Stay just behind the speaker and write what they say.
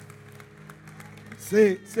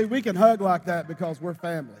See, we can hug like that because we're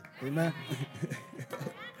family. Amen.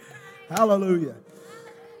 Hallelujah.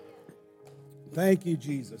 Thank you,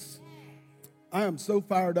 Jesus. I am so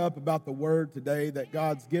fired up about the word today that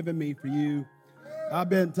God's given me for you. I've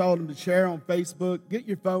been told him to share on Facebook. Get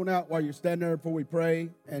your phone out while you're standing there before we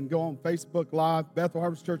pray and go on Facebook Live, Bethel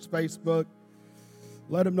Harvest Church Facebook.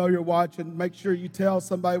 Let them know you're watching. Make sure you tell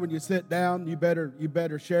somebody when you sit down, you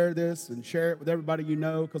better share this and share it with everybody you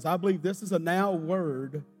know, because I believe this is a now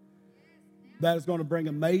word that is going to bring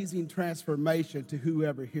amazing transformation to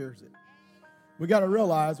whoever hears it. We got to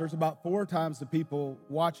realize there's about 4 times the people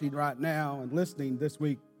watching right now and listening this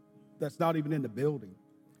week that's not even in the building.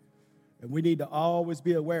 And we need to always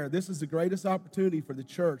be aware. This is the greatest opportunity for the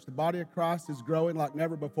church. The body of Christ is growing like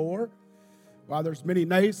never before. While there's many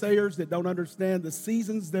naysayers that don't understand the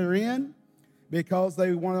seasons they're in because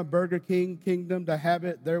they want a Burger King kingdom to have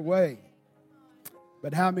it their way.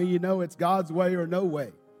 But how many of you know it's God's way or no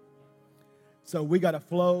way? So we got to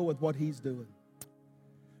flow with what he's doing.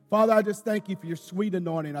 Father, I just thank you for your sweet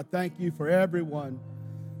anointing. I thank you for everyone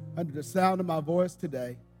under the sound of my voice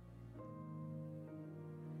today.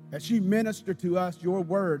 As you minister to us your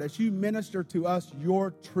word, as you minister to us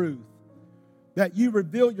your truth, that you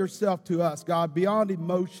reveal yourself to us, God, beyond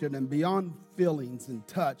emotion and beyond feelings and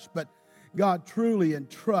touch, but God, truly in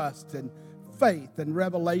trust and faith and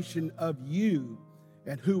revelation of you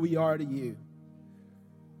and who we are to you.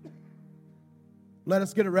 Let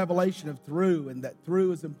us get a revelation of through, and that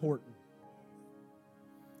through is important.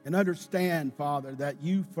 And understand, Father, that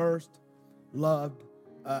you first loved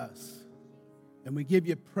us. And we give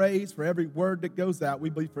you praise for every word that goes out. We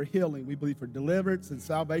believe for healing. We believe for deliverance and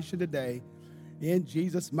salvation today. In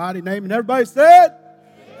Jesus' mighty name. And everybody said?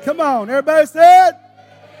 Come on, everybody said?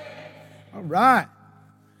 All right.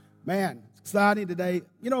 Man, it's exciting today.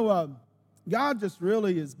 You know, God just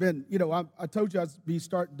really has been, I told you I'd be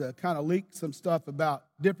starting to kind of leak some stuff about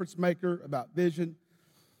difference maker, about vision.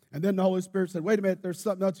 And then the Holy Spirit said, wait a minute, there's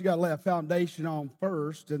something else you got to lay a foundation on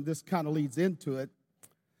first. And this kind of leads into it.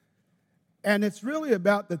 And it's really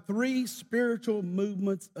about the 3 spiritual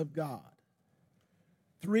movements of God.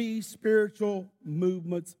 3 spiritual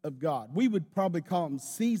movements of God. We would probably call them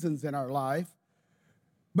seasons in our life.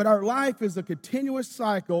 But our life is a continuous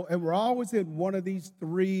cycle, and we're always in one of these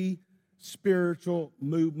 3 spiritual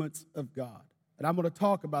movements of God. And I'm going to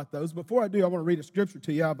talk about those. Before I do, I want to read a scripture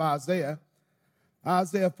to you out of Isaiah.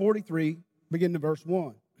 Isaiah 43, beginning in verse 1.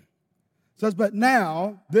 It says, But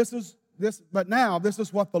now this is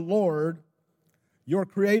what the Lord, your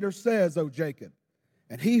Creator, says, O Jacob,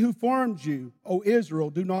 and he who formed you, O Israel,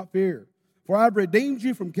 do not fear. For I have redeemed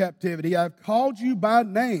you from captivity. I have called you by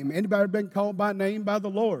name. Anybody been called by name by the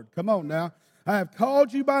Lord? Come on now. I have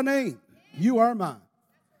called you by name. You are mine.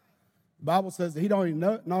 The Bible says that he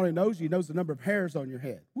not only knows you, he knows the number of hairs on your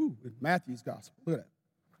head. Woo, in Matthew's gospel. Look at that.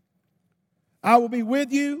 I will be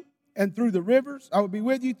with you and through the rivers. I will be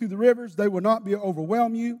with you through the rivers. They will not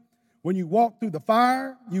overwhelm you. When you walk through the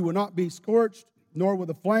fire, you will not be scorched, nor will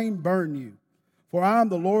the flame burn you. For I am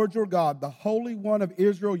the Lord your God, the Holy One of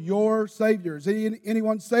Israel, your Savior. Is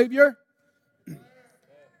anyone Savior?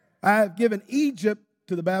 I have given Egypt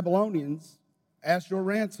to the Babylonians as your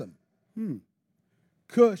ransom.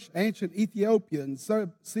 Cush, ancient Ethiopia, and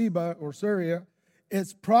Seba or Syria,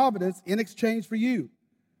 its providence in exchange for you,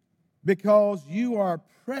 because you are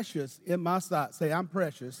precious in my sight. Say, I'm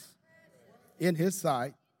precious in his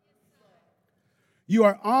sight. You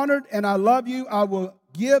are honored, and I love you. I will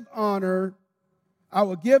give honor. I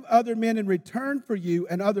will give other men in return for you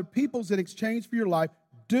and other peoples in exchange for your life.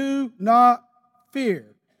 Do not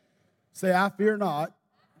fear. Say, I fear not.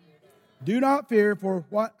 Do not fear, for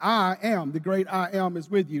what I am, the great I am, is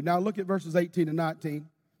with you. Now look at verses 18 and 19.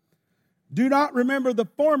 Do not remember the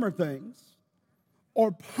former things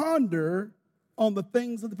or ponder on the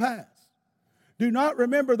things of the past. Do not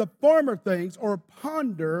remember the former things or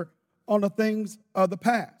ponder on the things of the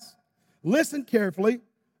past. Listen carefully.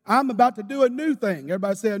 I'm about to do a new thing.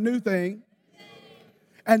 Everybody say a new thing.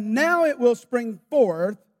 And now it will spring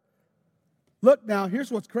forth. Look now,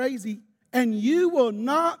 here's what's crazy. And you will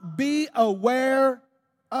not be aware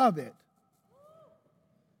of it.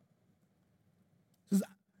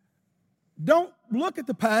 Don't look at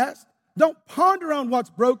the past. Don't ponder on what's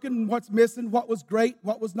broken, what's missing, what was great,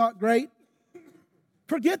 what was not great.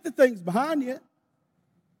 Forget the things behind you.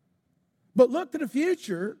 But look to the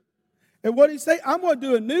future. And what did he say? I'm going to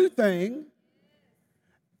do a new thing.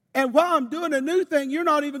 And while I'm doing a new thing, you're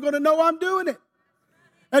not even going to know I'm doing it.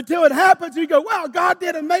 Until it happens, you go, wow, God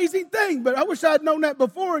did an amazing thing. But I wish I'd known that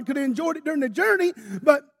before and could have enjoyed it during the journey.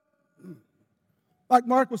 But like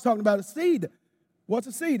Mark was talking about a seed. What's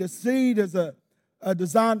a seed? A seed is a a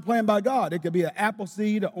design planned by God. It could be an apple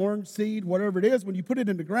seed, an orange seed, whatever it is. When you put it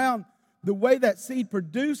in the ground, the way that seed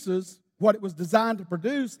produces what it was designed to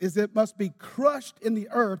produce is it must be crushed in the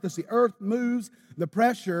earth. As the earth moves, the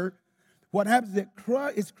pressure, what happens is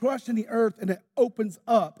it's crushed in the earth and it opens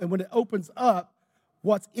up. And when it opens up,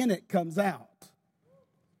 what's in it comes out.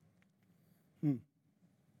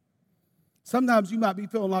 Sometimes you might be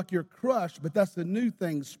feeling like you're crushed, but that's the new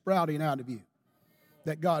thing sprouting out of you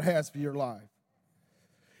that God has for your life.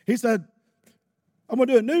 He said, I'm going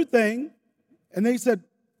to do a new thing. And then he said,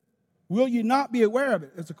 will you not be aware of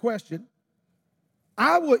it? It's a question.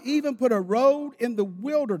 I will even put a road in the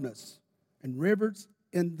wilderness and rivers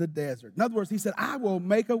in the desert. In other words, he said, I will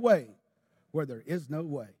make a way where there is no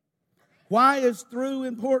way. Why is through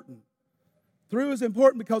important? Through is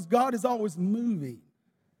important because God is always moving.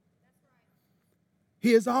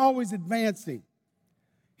 He is always advancing.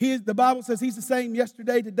 The Bible says he's the same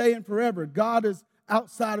yesterday, today, and forever. God is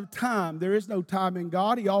outside of time. There is no time in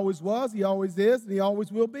God. He always was, he always is, and he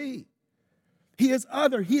always will be. He is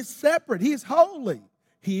other. He is separate. He is holy.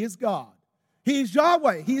 He is God. He is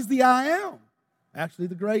Yahweh. He is the I am. Actually,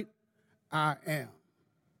 the great I am.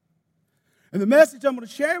 And the message I'm going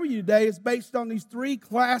to share with you today is based on these three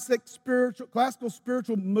classical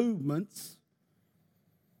spiritual movements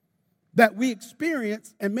that we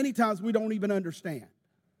experience, and many times we don't even understand.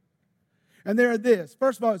 And they're this.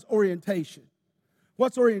 First of all, it's orientation.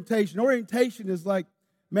 What's orientation? Orientation is like,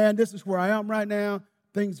 man, this is where I am right now.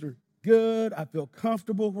 Things are good. I feel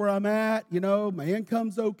comfortable where I'm at. You know, my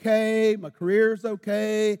income's okay. My career's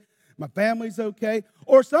okay. My family's okay.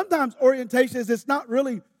 Or sometimes orientation is it's not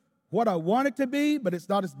really what I want it to be, but it's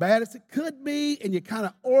not as bad as it could be, and you're kind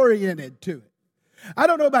of oriented to it. I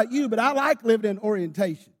don't know about you, but I like living in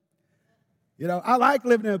orientation. You know, I like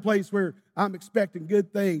living in a place where I'm expecting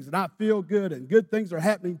good things and I feel good and good things are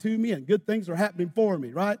happening to me and good things are happening for me,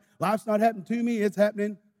 right? Life's not happening to me, it's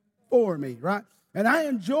happening for me, right? And I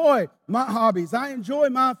enjoy my hobbies. I enjoy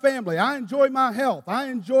my family. I enjoy my health. I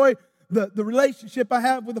enjoy the relationship I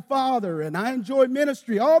have with the Father, and I enjoy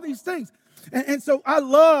ministry, all these things. And so I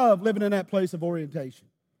love living in that place of orientation.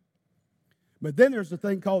 But then there's a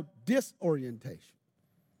thing called disorientation.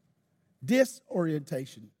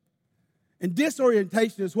 Disorientation. And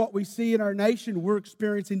disorientation is what we see in our nation. We're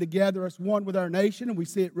experiencing together as one with our nation, and we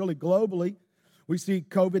see it really globally. We see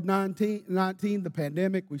COVID-19, the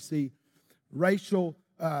pandemic. We see racial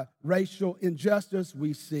injustice.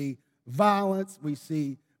 We see violence. We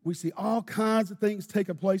see all kinds of things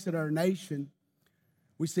taking place in our nation.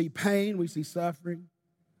 We see pain. We see suffering.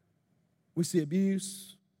 We see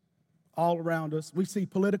abuse all around us. We see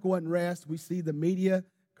political unrest. We see the media,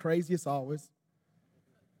 crazy as always.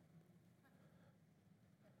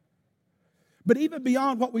 But even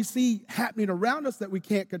beyond what we see happening around us that we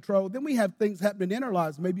can't control, then we have things happening in our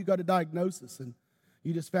lives. Maybe you got a diagnosis and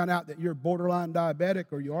you just found out that you're borderline diabetic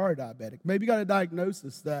or you are a diabetic. Maybe you got a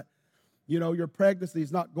diagnosis that, you know, your pregnancy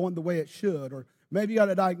is not going the way it should. Or maybe you got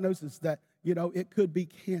a diagnosis that, you know, it could be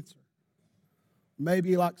cancer.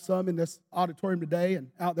 Maybe like some in this auditorium today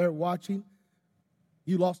and out there watching,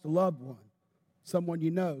 you lost a loved one, someone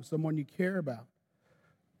you know, someone you care about,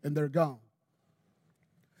 and they're gone.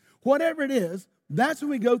 Whatever it is, that's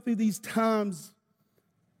when we go through these times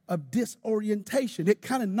of disorientation. It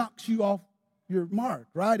kind of knocks you off your mark,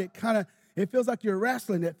 right? It feels like you're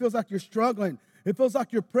wrestling. It feels like you're struggling. It feels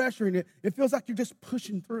like you're pressuring it. It feels like you're just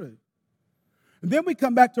pushing through. And then we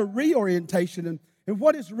come back to reorientation. And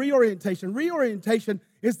what is reorientation? Reorientation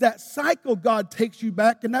is that cycle God takes you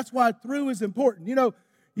back, and that's why through is important. You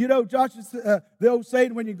know, Josh, the old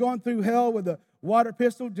saying, when you're going through hell with a water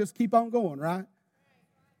pistol, just keep on going, right?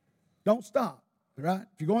 Don't stop, right?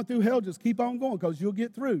 If you're going through hell, just keep on going because you'll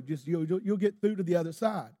get through. You'll get through to the other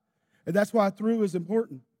side. And that's why through is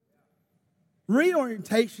important.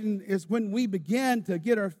 Reorientation is when we begin to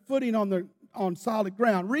get our footing on solid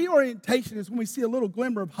ground. Reorientation is when we see a little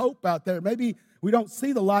glimmer of hope out there. Maybe we don't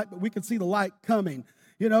see the light, but we can see the light coming.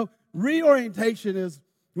 You know, reorientation is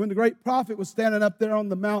when the great prophet was standing up there on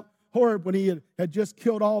the Mount Horeb when he had just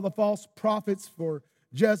killed all the false prophets for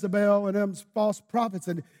Jezebel and them false prophets,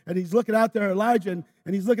 and he's looking out there, Elijah, and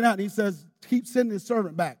he's looking out and he says, keep sending his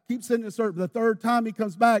servant back. Keep sending his servant. The third time he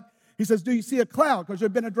comes back, he says, do you see a cloud? Because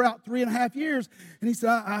there'd been a drought 3.5 years. And he said,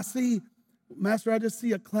 I see, Master, I just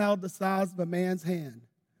see a cloud the size of a man's hand.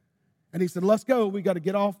 And he said, let's go. We got to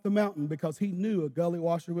get off the mountain, because he knew a gully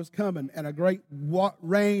washer was coming, and a great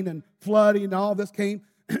rain and flooding and all this came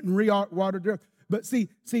and re-watered the earth. But see,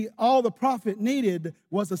 all the prophet needed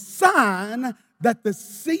was a sign that the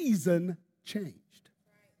season changed.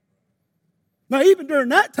 Now, even during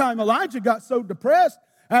that time, Elijah got so depressed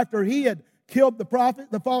after he had killed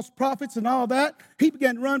the false prophets and all that. He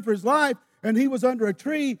began to run for his life, and he was under a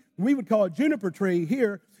tree. We would call a juniper tree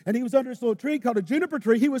here. And he was under this little tree called a juniper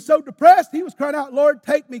tree. He was so depressed, he was crying out, Lord,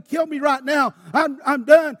 take me, kill me right now. I'm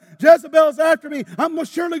done. Jezebel's after me. I'm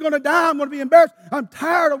most surely going to die. I'm going to be embarrassed. I'm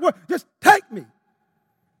tired of work. Just take me.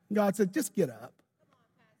 And God said, just get up.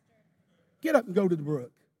 Get up and go to the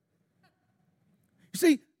brook.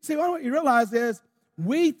 You see, what you realize is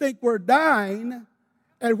we think we're dying,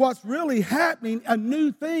 and what's really happening, a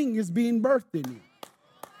new thing is being birthed in you.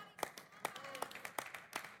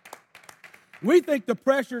 We think the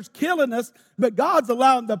pressure's killing us, but God's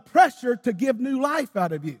allowing the pressure to give new life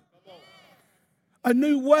out of you. A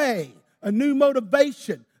new way, a new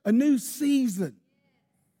motivation, a new season.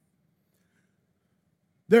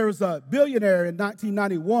 There was a billionaire in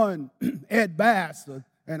 1991, Ed Bass,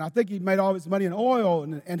 and I think he made all his money in oil,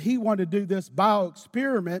 and he wanted to do this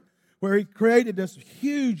bio-experiment where he created this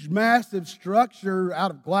huge, massive structure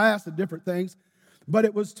out of glass and different things, but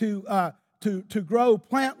it was to grow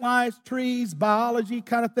plant life, trees, biology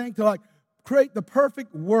kind of thing, to like create the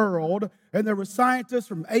perfect world. And there were scientists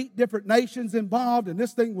from 8 different nations involved, and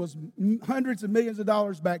this thing was hundreds of millions of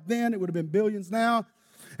dollars back then. It would have been billions now.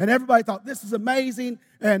 And everybody thought, this is amazing.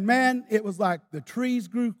 And man, it was like the trees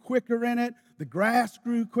grew quicker in it. The grass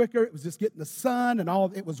grew quicker. It was just getting the sun, and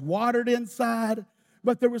all it was watered inside.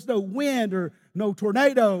 But there was no wind or no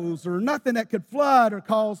tornadoes or nothing that could flood or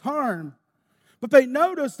cause harm. But they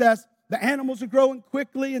noticed that the animals are growing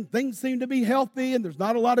quickly and things seem to be healthy and there's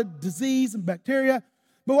not a lot of disease and bacteria.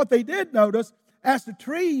 But what they did notice, as the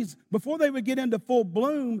trees, before they would get into full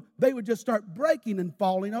bloom, they would just start breaking and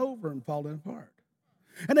falling over and falling apart.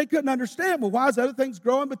 And they couldn't understand, well, why is other things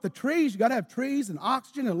growing but the trees? You got to have trees and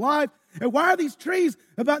oxygen and life. And why are these trees,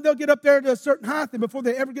 they'll get up there to a certain height, and before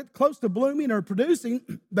they ever get close to blooming or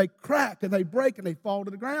producing, they crack and they break and they fall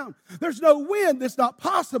to the ground. There's no wind. It's not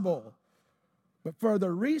possible. But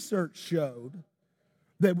further research showed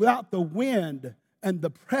that without the wind and the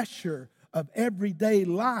pressure of everyday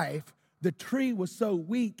life, the tree was so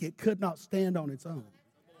weak it could not stand on its own.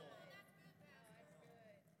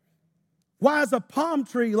 Why is a palm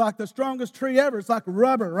tree like the strongest tree ever? It's like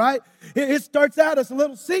rubber, right? It starts out as a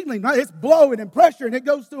little seedling, right? It's blowing and pressure, and it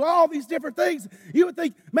goes through all these different things. You would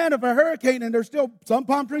think, man, if a hurricane and there's still some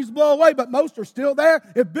palm trees blow away, but most are still there.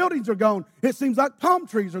 If buildings are gone, it seems like palm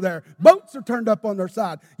trees are there. Boats are turned up on their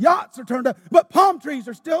side. Yachts are turned up, but palm trees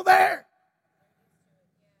are still there.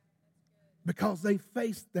 Because they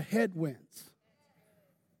faced the headwinds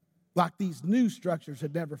like these new structures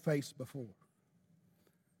had never faced before.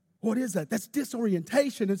 What is that? That's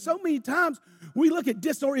disorientation. And so many times we look at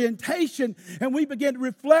disorientation and we begin to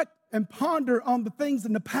reflect and ponder on the things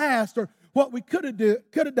in the past, or what we could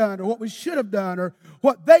have done, or what we should have done, or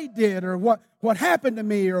what they did, or what happened to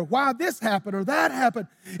me, or why this happened or that happened,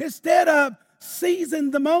 instead of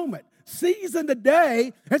seizing the moment, seizing the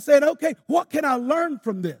day and saying, okay, what can I learn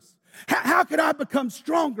from this? How can I become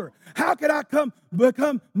stronger? How can I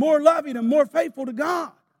become more loving and more faithful to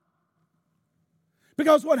God?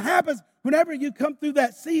 Because what happens whenever you come through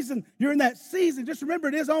that season, you're in that season. Just remember,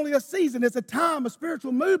 it is only a season. It's a time, a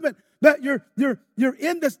spiritual movement that you're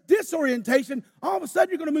in this disorientation. All of a sudden,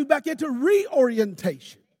 you're going to move back into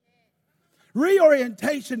reorientation.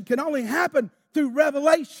 Reorientation can only happen through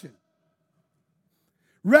revelation.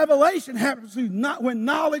 Revelation happens when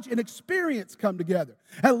knowledge and experience come together.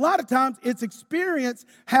 And a lot of times, it's experience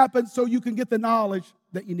happens so you can get the knowledge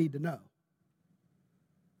that you need to know.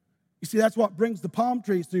 You see, that's what brings the palm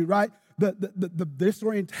trees through, right? The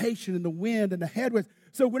disorientation and the wind and the headwinds.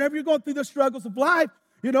 So whenever you're going through the struggles of life,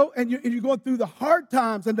 and you're going through the hard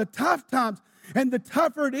times and the tough times, and the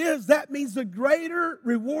tougher it is, that means the greater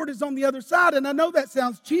reward is on the other side. And I know that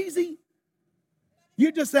sounds cheesy.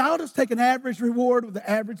 You just say, I'll just take an average reward with the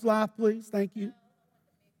average life, please. Thank you.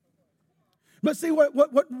 But see,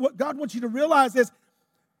 what God wants you to realize is,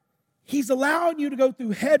 He's allowing you to go through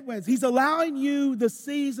headwinds. He's allowing you the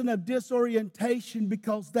season of disorientation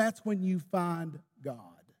because that's when you find God.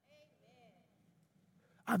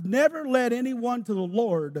 I've never led anyone to the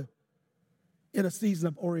Lord in a season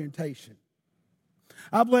of orientation.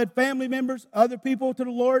 I've led family members, other people to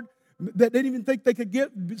the Lord that didn't even think they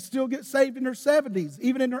could still get saved in their 70s,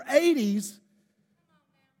 even in their 80s.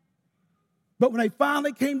 But when they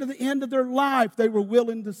finally came to the end of their life, they were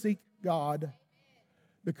willing to seek God.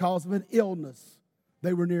 Because of an illness,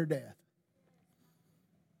 they were near death.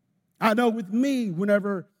 I know with me,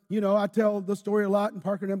 whenever, I tell the story a lot, and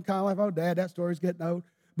Parker and them kind of like, oh, Dad, that story's getting old.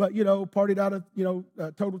 But, partied out of,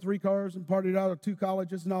 total 3 cars and partied out of 2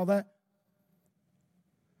 colleges and all that.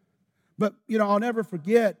 But, I'll never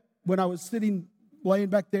forget when I was sitting laying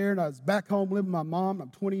back there, and I was back home living with my mom. I'm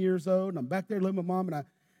 20 years old, and I'm back there living with my mom, and I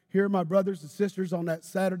hear my brothers and sisters on that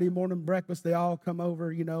Saturday morning breakfast. They all come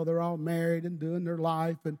over, they're all married and doing their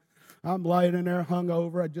life, and I'm laying in there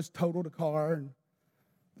hungover. I just totaled a car, and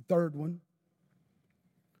the third one.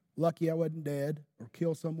 Lucky I wasn't dead or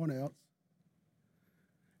killed someone else.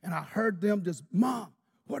 And I heard them just, Mom,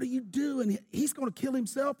 what are you doing? He's going to kill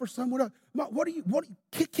himself or someone else. Mom, what are you,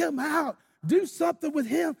 kick him out. Do something with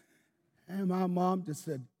him. And my mom just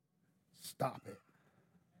said, stop it.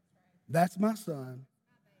 That's my son.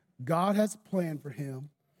 God has a plan for him.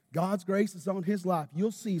 God's grace is on his life.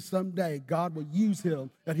 You'll see someday God will use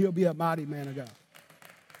him and he'll be a mighty man of God.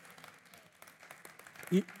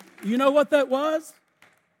 You know what that was?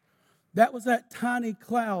 That was that tiny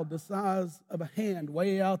cloud the size of a hand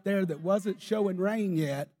way out there that wasn't showing rain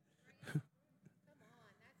yet.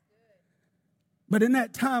 But in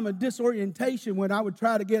that time of disorientation, when I would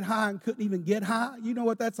try to get high and couldn't even get high, you know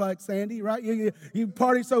what that's like, Sandy, right? You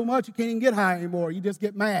party so much you can't even get high anymore. You just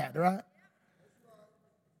get mad, right?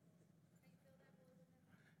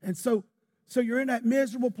 And so you're in that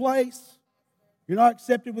miserable place. You're not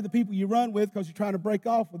accepted with the people you run with because you're trying to break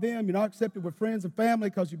off with them. You're not accepted with friends and family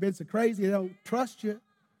because you've been so crazy they don't trust you.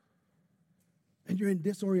 And you're in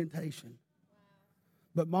disorientation.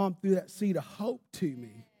 But Mom threw that seed of hope to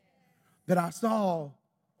me that I saw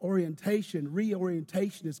reorientation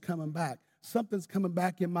is coming back. Something's coming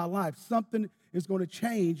back in my life. Something is going to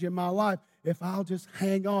change in my life if I'll just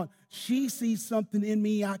hang on. She sees something in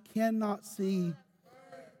me I cannot see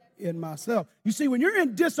in myself. You see, when you're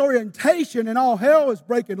in disorientation and all hell is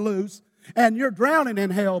breaking loose and you're drowning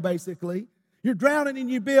in hell, basically, you're drowning in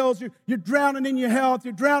your bills, you're drowning in your health,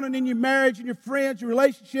 you're drowning in your marriage and your friends, your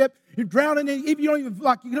relationship, you're drowning in, even you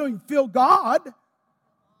don't even feel God.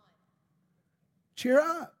 Cheer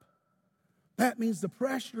up. That means the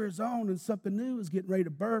pressure is on and something new is getting ready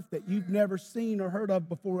to birth that you've never seen or heard of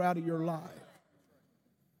before out of your life.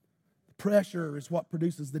 Pressure is what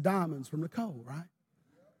produces the diamonds from the coal, right?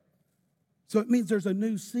 So it means there's a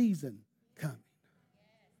new season coming.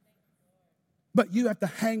 But you have to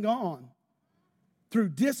hang on through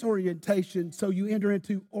disorientation so you enter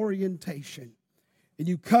into orientation. And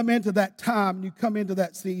you come into that time and you come into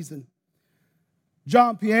that season.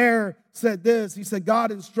 John Pierre said this. He said,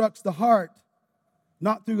 God instructs the heart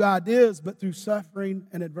not through ideas but through suffering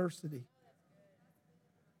and adversity.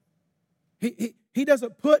 He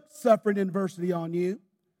doesn't put suffering and adversity on you,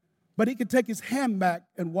 but he can take his hand back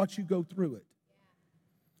and watch you go through it.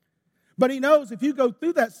 But he knows if you go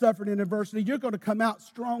through that suffering and adversity, you're going to come out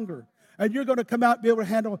stronger. And you're going to come out and be able to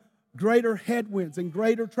handle greater headwinds and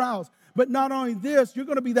greater trials. But not only this, you're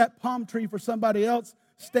going to be that palm tree for somebody else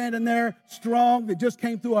standing there strong that just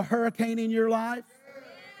came through a hurricane in your life.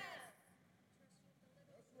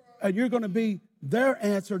 And you're going to be their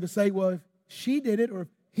answer to say, well, if she did it or if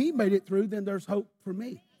he made it through, then there's hope for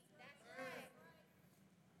me.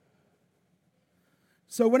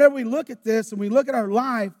 So whenever we look at this and we look at our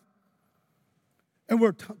life and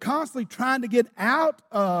we're constantly trying to get out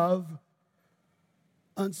of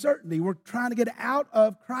uncertainty, we're trying to get out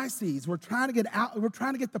of crises, we're trying to get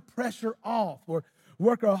the pressure off, or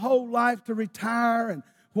work our whole life to retire and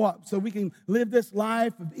what? So we can live this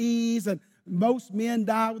life of ease. And most men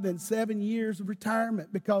die within 7 years of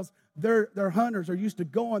retirement because they're hunters. They're used to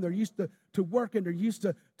going. They're used to working. They're used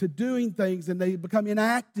to doing things, and they become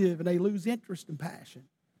inactive, and they lose interest and passion.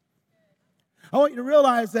 I want you to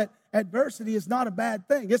realize that adversity is not a bad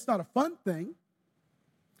thing. It's not a fun thing,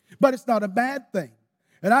 but it's not a bad thing.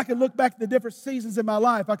 And I can look back at the different seasons in my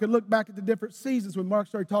life. I can look back at the different seasons when Mark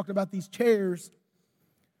started talking about these chairs.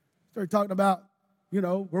 Started talking about,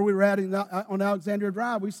 where we were at on Alexandria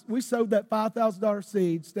Drive. We sowed that $5,000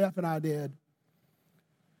 seed, Steph and I did,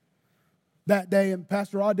 that day. And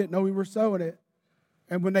Pastor Rod didn't know we were sowing it.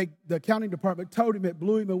 And when the accounting department told him, it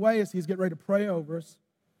blew him away as he's getting ready to pray over us.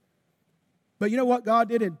 But you know what God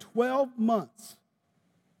did in 12 months?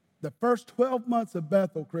 The first 12 months of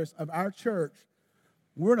Bethel, Chris, of our church,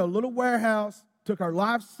 we're in a little warehouse, took our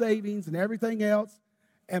life savings and everything else,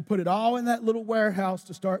 and put it all in that little warehouse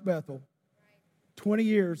to start Bethel. 20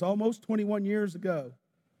 years, almost 21 years ago,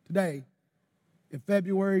 today, in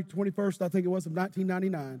February 21st, I think it was, of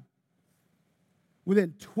 1999.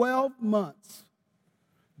 Within 12 months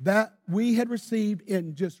that we had received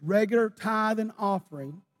in just regular tithe and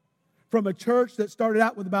offering from a church that started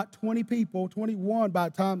out with about 20 people, 21 by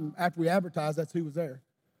the time after we advertised, that's who was there.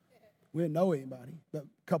 We didn't know anybody, but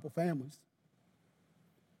a couple families.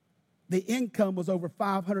 The income was over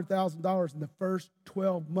 $500,000 in the first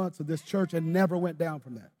 12 months of this church and never went down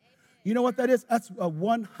from that. You know what that is? That's a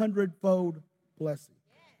 100-fold blessing.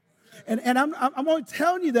 And I'm only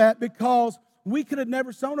telling you that because we could have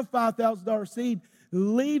never sown a $5,000 seed,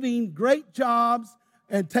 leaving great jobs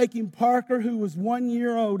and taking Parker, who was 1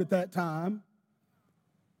 year old at that time,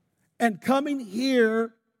 and coming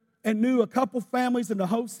here and knew a couple families in the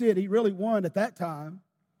whole city, really one at that time,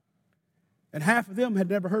 and half of them had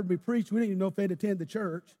never heard me preach. We didn't even know if they'd attend the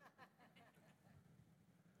church.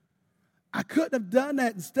 I couldn't have done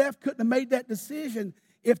that, and Steph couldn't have made that decision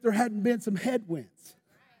if there hadn't been some headwinds.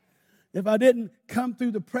 If I didn't come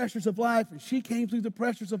through the pressures of life, and she came through the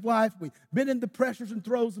pressures of life, we've been in the pressures and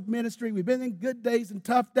throes of ministry, we've been in good days and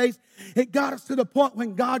tough days. It got us to the point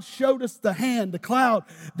when God showed us the hand, the cloud,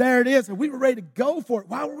 there it is, and we were ready to go for it.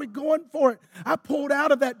 Why were we going for it? I pulled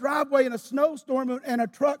out of that driveway in a snowstorm, and a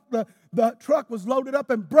truck, the truck was loaded up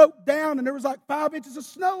and broke down, and there was like 5 inches of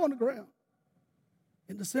snow on the ground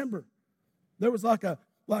in December. There was like a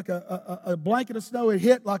blanket of snow. It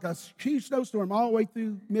hit like a huge snowstorm all the way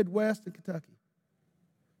through Midwest and Kentucky.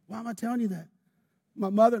 Why am I telling you that?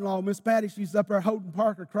 My mother-in-law, Miss Patty, she's up there holding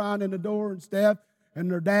Parker, crying in the door, and Steph,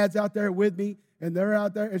 and her dad's out there with me, and they're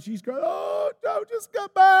out there, and she's going, "Oh, no, just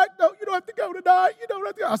come back. No, you don't have to go tonight. You don't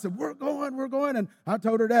have to go." I said, we're going. And I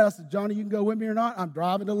told her that. I said, "Johnny, you can go with me or not. I'm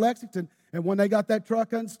driving to Lexington." And when they got that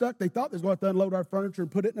truck unstuck, they thought they was going to unload our furniture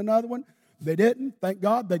and put it in another one. They didn't. Thank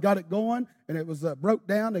God. They got it going, and it was broke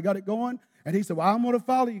down. They got it going. And he said, "Well, I'm going to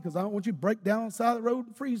follow you because I don't want you to break down on the side of the road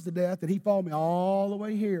and freeze to death." And he followed me all the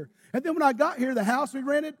way here. And then when I got here, the house we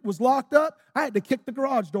rented was locked up. I had to kick the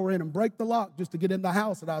garage door in and break the lock just to get in the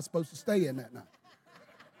house that I was supposed to stay in that night.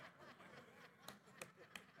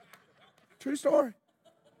 True story.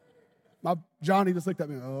 My Johnny just looked at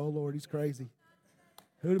me. "Oh, Lord, he's crazy.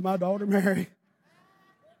 Who did my daughter marry?"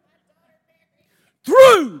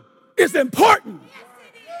 Through is important.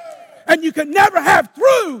 And you can never have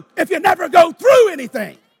through if you never go through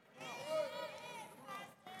anything.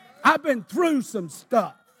 I've been through some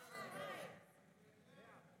stuff.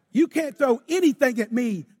 You can't throw anything at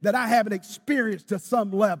me that I haven't experienced to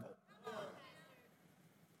some level.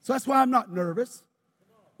 So that's why I'm not nervous.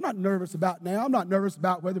 I'm not nervous about now. I'm not nervous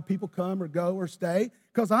about whether people come or go or stay,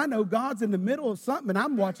 because I know God's in the middle of something and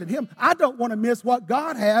I'm watching Him. I don't want to miss what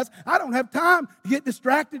God has. I don't have time to get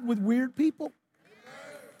distracted with weird people.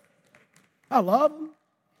 I love them.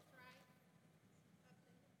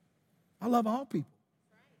 I love all people.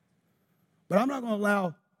 But I'm not going to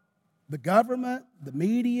allow the government, the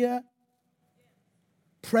media,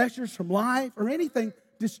 pressures from life, or anything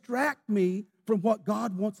distract me from what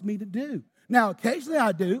God wants me to do. Now, occasionally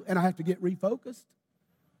I do, and I have to get refocused.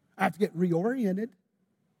 I have to get reoriented.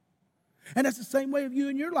 And that's the same way of you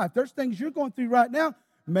in your life. There's things you're going through right now.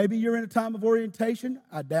 Maybe you're in a time of orientation.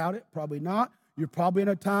 I doubt it. Probably not. You're probably in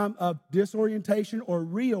a time of disorientation or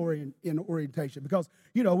reorientation. Because,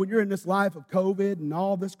 you know, when you're in this life of COVID and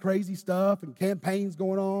all this crazy stuff and campaigns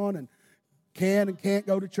going on and can and can't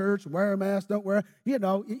go to church, wear a mask, don't wear, you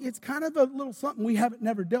know, it's kind of a little something we haven't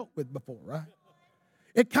never dealt with before, right?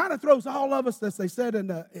 It kind of throws all of us, as they said in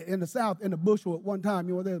the South, in a bushel at one time.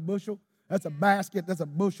 You know what that is, a bushel? That's a basket. That's a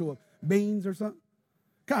bushel of beans or something.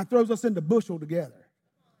 Kind of throws us in the bushel together.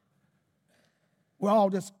 We're all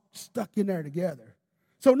just stuck in there together.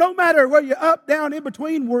 So no matter where you're up, down, in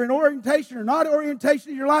between, we're in orientation or not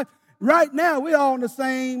orientation in your life, right now we're all in the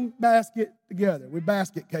same basket together. We're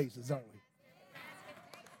basket cases, aren't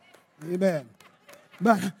we? Amen.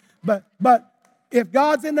 But if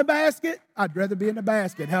God's in the basket, I'd rather be in the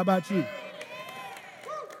basket. How about you?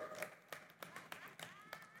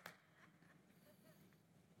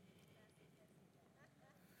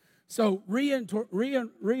 So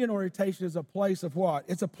reorientation is a place of what?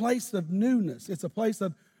 It's a place of newness. It's a place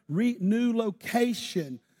of new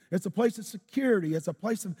location. It's a place of security. It's a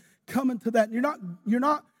place of coming to that. You're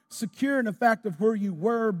not secure in the fact of where you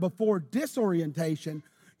were before disorientation.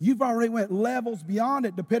 You've already went levels beyond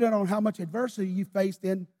it, depending on how much adversity you faced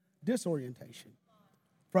in disorientation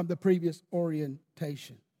from the previous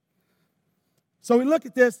orientation. So we look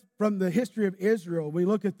at this from the history of Israel. We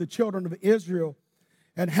look at the children of Israel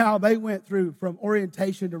and how they went through from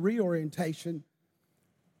orientation to reorientation,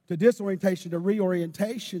 to disorientation to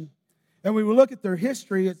reorientation. And when we look at their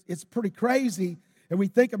history, it's pretty crazy. And we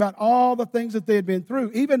think about all the things that they had been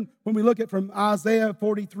through. Even when we look at from Isaiah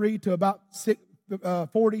 43 to about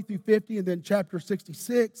 40 through 50, and then chapter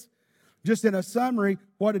 66, just in a summary,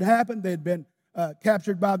 what had happened, they had been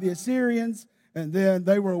captured by the Assyrians, and then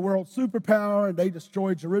they were a world superpower, and they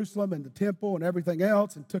destroyed Jerusalem and the temple and everything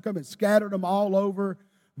else, and took them and scattered them all over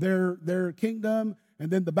their kingdom. And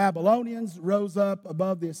then the Babylonians rose up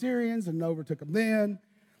above the Assyrians and overtook them then.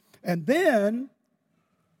 And then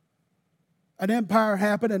an empire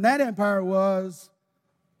happened, and that empire was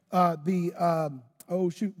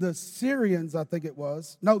the Syrians, I think it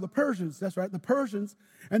was. No, the Persians, that's right, the Persians.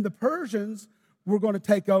 And the Persians were going to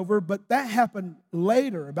take over, but that happened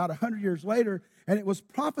later, about 100 years later, and it was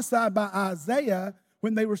prophesied by Isaiah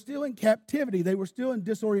when they were still in captivity. They were still in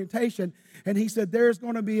disorientation, and he said there's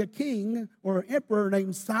going to be a king or an emperor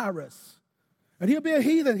named Cyrus, and he'll be a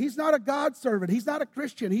heathen. He's not a God servant. He's not a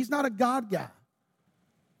Christian. He's not a God guy.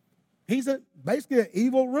 He's basically an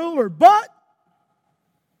evil ruler, but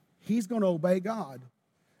he's going to obey God,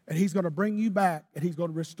 and he's going to bring you back, and he's going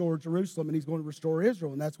to restore Jerusalem, and he's going to restore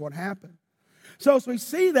Israel, and that's what happened. So we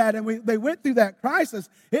see that, and they went through that crisis.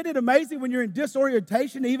 Isn't it amazing when you're in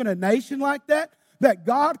disorientation, even a nation like that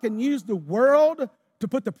God can use the world to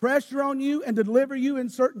put the pressure on you and to deliver you in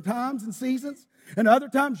certain times and seasons, and other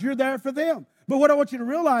times you're there for them. But what I want you to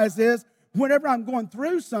realize is, whenever I'm going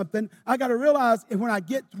through something, I got to realize when I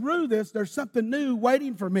get through this, there's something new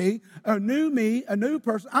waiting for me, a new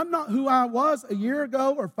person. I'm not who I was a year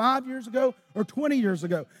ago or 5 years ago or 20 years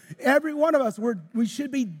ago. Every one of us, we should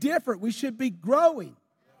be different. We should be growing.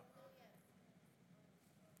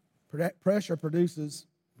 Pressure produces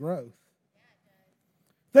growth.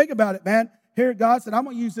 Think about it, man. Here God said, I'm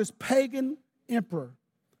going to use this pagan emperor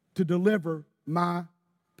to deliver my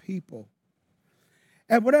people.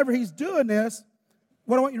 And whenever he's doing this,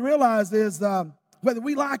 what I want you to realize is whether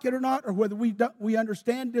we like it or not, or whether we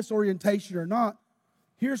understand disorientation or not,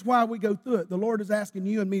 here's why we go through it. The Lord is asking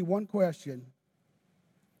you and me one question.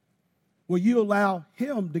 Will you allow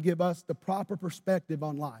him to give us the proper perspective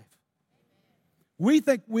on life? We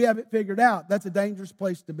think we have it figured out. That's a dangerous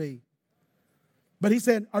place to be. But he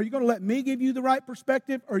said, are you going to let me give you the right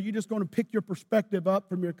perspective, or are you just going to pick your perspective up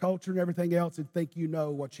from your culture and everything else and think you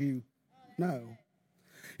know what you know?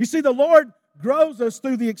 You see, the Lord grows us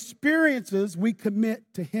through the experiences we commit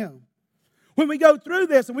to him. When we go through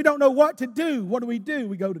this and we don't know what to do, what do?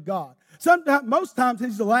 We go to God. Most times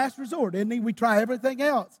he's the last resort, isn't he? We try everything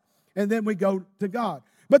else, and then we go to God.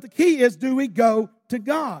 But the key is, do we go to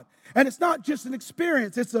God? And it's not just an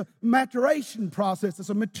experience. It's a maturation process. It's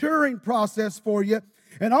a maturing process for you.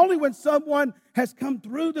 And only when someone has come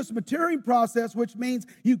through this maturing process, which means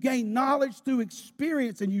you gain knowledge through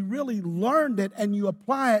experience and you really learned it and you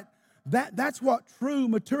apply it, that's what true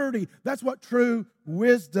maturity, that's what true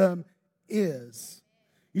wisdom is.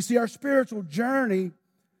 You see, our spiritual journey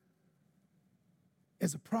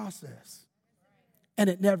is a process, and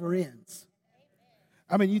it never ends.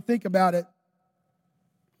 I mean, you think about it.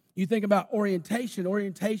 You think about orientation.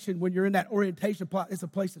 Orientation, when you're in that orientation plot, it's a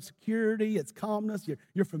place of security, it's calmness,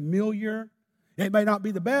 you're familiar. It may not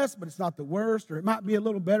be the best, but it's not the worst, or it might be a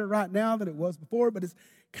little better right now than it was before, but it's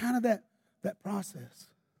kind of that process.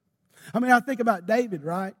 I mean, I think about David,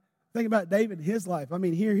 right? Think about David in his life. I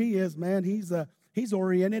mean, here he is, man. He's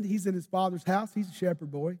oriented. He's in his father's house. He's a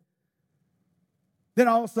shepherd boy. Then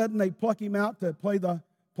all of a sudden they pluck him out to play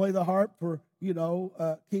the harp for,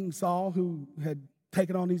 King Saul, who had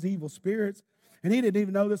taking on these evil spirits. And he didn't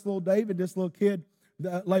even know this little David, this little kid,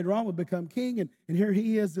 later on would become king. And here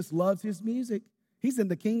he is, just loves his music. He's in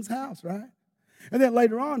the king's house, right? And then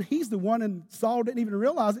later on, he's the one, and Saul didn't even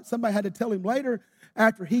realize it. Somebody had to tell him later,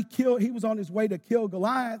 after he was on his way to kill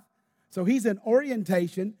Goliath. So he's in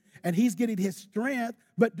orientation, and he's getting his strength.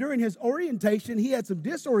 But during his orientation, he had some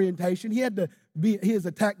disorientation. He was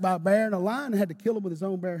attacked by a bear and a lion and had to kill him with his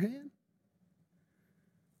own bare hand.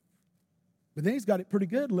 But then he's got it pretty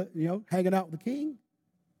good, hanging out with the king.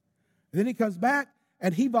 And then he comes back,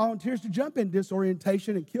 and he volunteers to jump in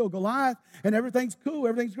disorientation and kill Goliath, and everything's cool,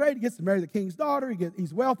 everything's great. He gets to marry the king's daughter,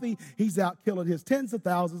 he's wealthy, he's out killing his tens of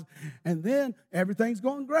thousands, and then everything's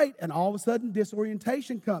going great, and all of a sudden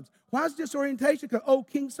disorientation comes. Why does disorientation come? Oh,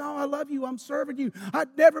 King Saul, I love you, I'm serving you,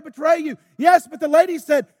 I'd never betray you. Yes, but the lady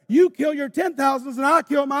said, you kill your 10,000s and I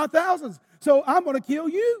kill my thousands, so I'm going to kill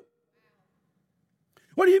you.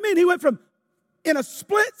 What do you mean? He went from, in a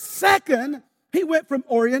split second, he went from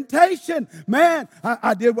orientation. Man,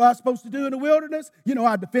 I did what I was supposed to do in the wilderness.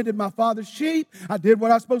 I defended my father's sheep. I did what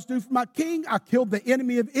I was supposed to do for my king. I killed the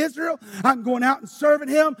enemy of Israel. I'm going out and serving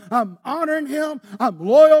him. I'm honoring him. I'm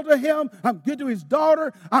loyal to him. I'm good to his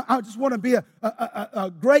daughter. I just want to be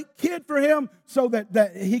a great kid for him so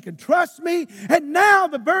that he can trust me. And now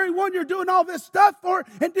the very one you're doing all this stuff for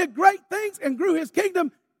and did great things and grew his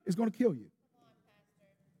kingdom is going to kill you.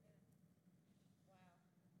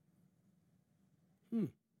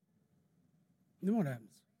 Then what happens?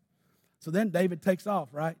 So then David takes off,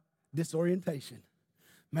 right? Disorientation.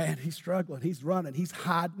 Man, he's struggling. He's running. He's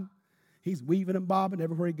hiding. He's weaving and bobbing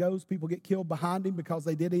everywhere he goes. People get killed behind him because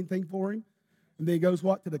they did anything for him. And then he goes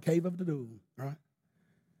what? To the cave of Adullam, right?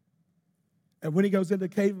 And when he goes into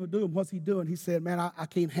the cave of Adullam, what's he doing? He said, man, I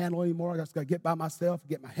can't handle anymore. I just got to get by myself,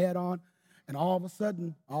 get my head on. And all of a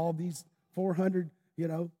sudden, all these 400,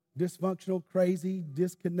 dysfunctional, crazy,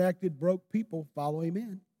 disconnected, broke people follow him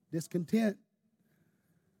in. Discontent,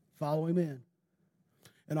 follow him in.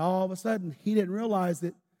 And all of a sudden, he didn't realize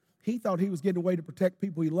that he thought he was getting away to protect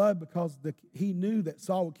people he loved because he knew that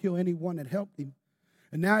Saul would kill anyone that helped him.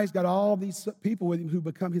 And now he's got all these people with him who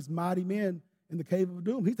become his mighty men in the cave of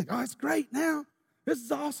Adullam. He thinks, oh, it's great now. This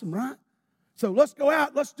is awesome, right? So let's go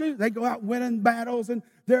out. They go out winning battles, and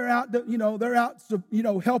they're out,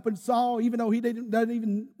 helping Saul, even though he doesn't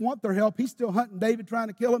even want their help. He's still hunting David, trying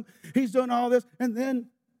to kill him. He's doing all this. And then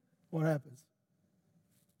what happens?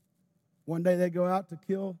 One day they go out to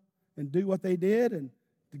kill and do what they did and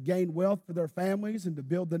to gain wealth for their families and to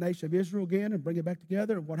build the nation of Israel again and bring it back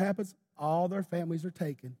together. And what happens? All their families are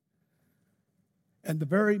taken. And the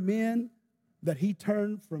very men that he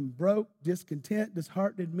turned from broke, discontent,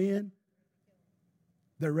 disheartened men,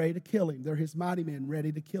 they're ready to kill him. They're his mighty men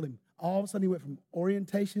ready to kill him. All of a sudden he went from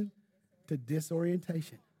orientation to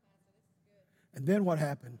disorientation. And then what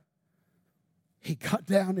happened? He got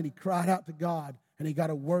down and he cried out to God, and he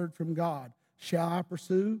got a word from God. Shall I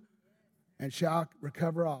pursue and shall I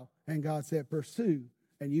recover all? And God said, pursue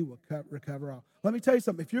and you will recover all. Let me tell you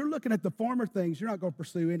something. If you're looking at the former things, you're not going to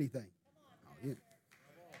pursue anything. Oh, yeah.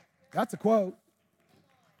 That's a quote.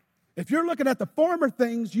 If you're looking at the former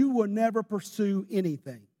things, you will never pursue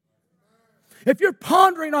anything. If you're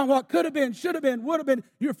pondering on what could have been, should have been, would have been,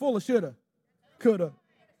 you're full of shoulda, coulda,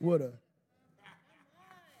 woulda.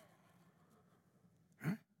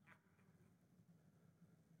 Right?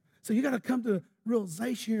 So you got to come to a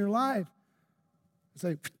realization in your life.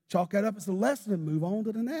 Say, chalk that up as a lesson and move on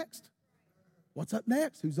to the next. What's up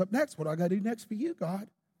next? Who's up next? What do I got to do next for you, God?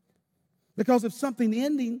 Because if something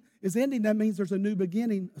is ending, that means there's a new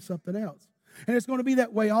beginning of something else. And it's going to be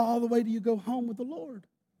that way all the way till you go home with the Lord.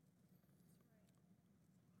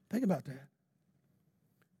 Think about that.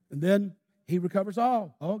 And then he recovers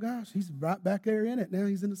all. Oh, gosh, he's right back there in it. Now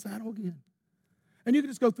he's in the saddle again. And you can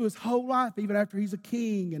just go through his whole life, even after he's a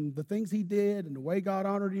king, and the things he did and the way God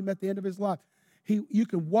honored him at the end of his life. You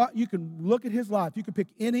can look at his life. You can pick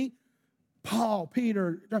any Paul,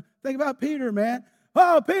 Peter. Think about Peter, man.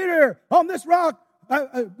 Oh, Peter, on this rock,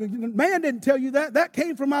 man didn't tell you that. That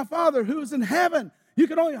came from my Father who is in heaven. You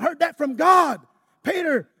can only heard that from God.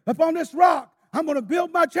 Peter, upon this rock, I'm going to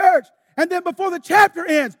build my church. And then before the chapter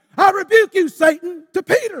ends, I rebuke you, Satan, to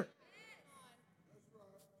Peter.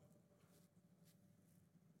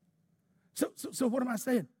 So what am I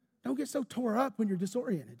saying? Don't get so tore up when you're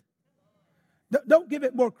disoriented. Don't give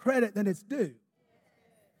it more credit than it's due.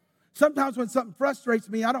 Sometimes when something frustrates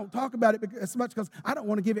me, I don't talk about it as much because I don't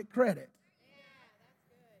want to give it credit.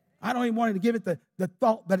 I don't even want to give it the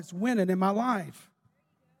thought that it's winning in my life.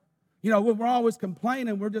 When we're always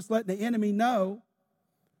complaining, we're just letting the enemy know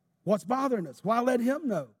what's bothering us. Why let him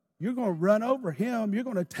know? You're going to run over him. You're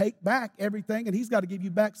going to take back everything, and he's got to give you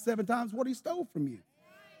back 7 times what he stole from you.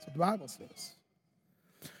 That's what the Bible says.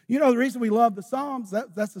 The reason we love the Psalms,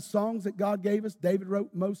 that's the songs that God gave us. David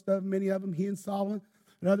wrote most of them, many of them, he and Solomon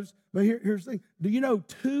and others. But here's the thing. Do you know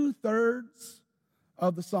 2/3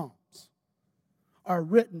 of the Psalms are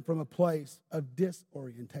written from a place of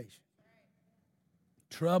disorientation?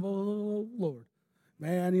 Trouble, Lord.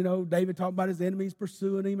 Man, David talked about his enemies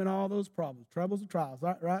pursuing him and all those problems. Troubles and trials.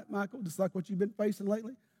 Right, Michael? Just like what you've been facing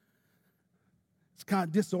lately. It's kind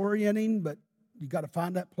of disorienting, but you got to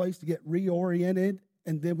find that place to get reoriented.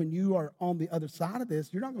 And then when you are on the other side of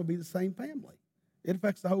this, you're not going to be the same family. It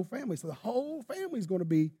affects the whole family. So the whole family is going to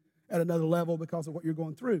be at another level because of what you're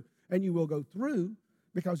going through. And you will go through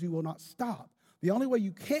because you will not stop. The only way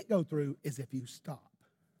you can't go through is if you stop.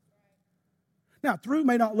 Now, through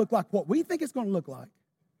may not look like what we think it's going to look like.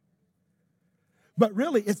 But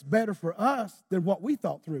really, it's better for us than what we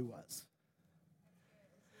thought through was.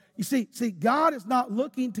 You see, God is not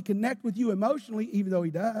looking to connect with you emotionally, even though he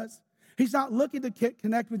does. He's not looking to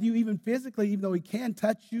connect with you even physically, even though he can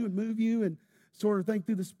touch you and move you and sort of think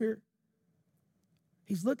through the Spirit.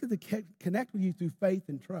 He's looking to connect with you through faith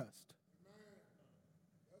and trust.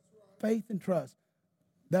 Faith and trust.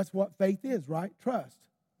 That's what faith is, right? Trust.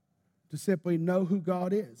 To simply know who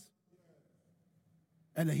God is.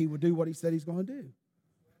 And that he will do what he said he's going to do.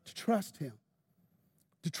 To trust him.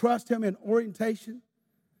 To trust him in orientation,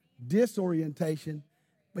 disorientation,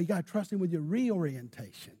 but you got to trust him with your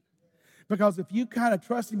reorientation. Because if you kind of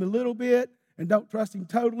trust him a little bit and don't trust him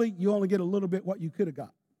totally, you only get a little bit what you could have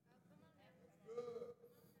got.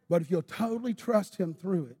 But if you'll totally trust him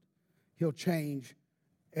through it, he'll change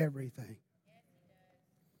everything.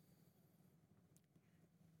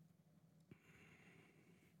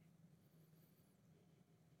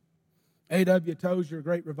 A.W. Tozier, a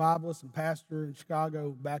great revivalist and pastor in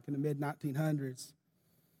Chicago back in the mid-1900s,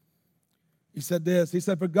 he said this. He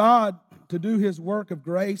said, for God to do his work of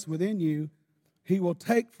grace within you, he will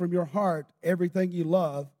take from your heart everything you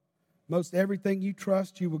love. Most everything you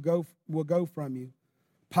trust you will go from you.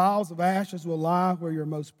 Piles of ashes will lie where your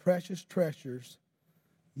most precious treasures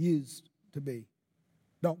used to be.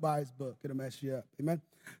 Don't buy his book. It'll mess you up. Amen?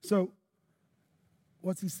 So,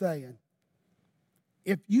 what's he saying?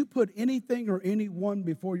 If you put anything or anyone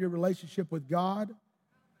before your relationship with God,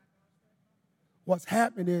 what's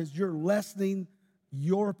happening is you're lessening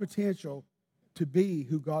your potential to be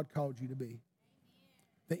who God called you to be.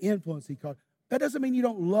 The influence he called. That doesn't mean you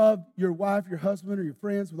don't love your wife, your husband, or your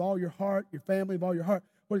friends with all your heart, your family with all your heart.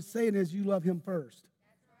 What it's saying is you love him first.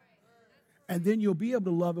 And then you'll be able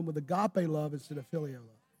to love him with agape love instead of filial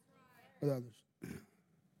love with others.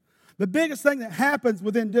 The biggest thing that happens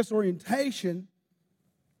within disorientation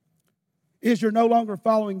is you're no longer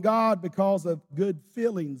following God because of good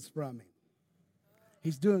feelings from him.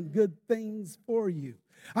 He's doing good things for you.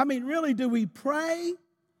 I mean, really, do we pray,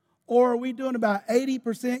 or are we doing about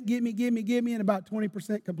 80% give me, and about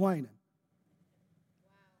 20% complaining?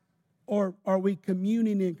 Or are we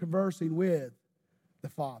communing and conversing with the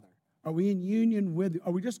Father? Are we in union with him?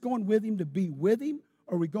 Are we just going with him to be with him?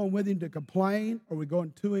 Or are we going with him to complain? Or are we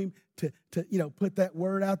going to him to put that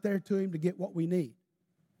word out there to him to get what we need?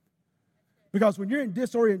 Because when you're in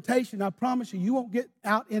disorientation, I promise you, you won't get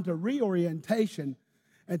out into reorientation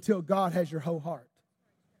until God has your whole heart.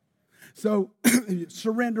 So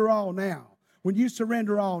surrender all now. When you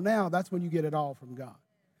surrender all now, that's when you get it all from God.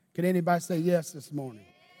 Can anybody say yes this morning?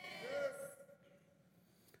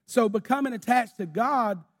 So becoming attached to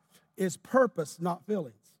God is purpose, not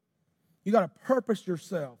feelings. You got to purpose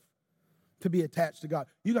yourself to be attached to God.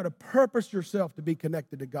 You got to purpose yourself to be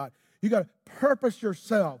connected to God. You got to purpose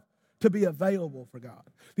yourself to be available for God.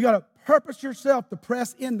 You got to purpose yourself to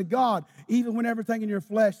press into God, even when everything in your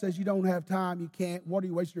flesh says you don't have time, you can't. What are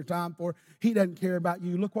you wasting your time for? He doesn't care about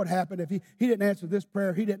you. Look what happened if he didn't answer this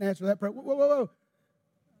prayer. He didn't answer that prayer. Whoa.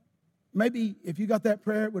 Maybe if you got that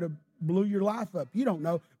prayer, it would have blew your life up. You don't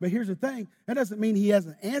know. But here's the thing. That doesn't mean he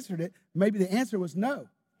hasn't answered it. Maybe the answer was no.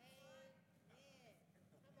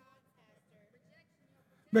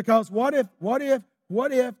 Because what if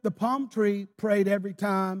the palm tree prayed every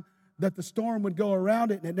time that the storm would go around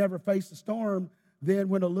it and it never faced the storm? Then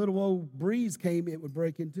when a little old breeze came, it would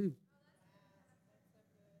break in two.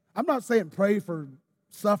 I'm not saying pray for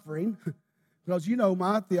suffering, because you know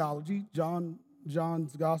my theology,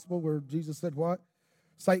 John's gospel, where Jesus said what?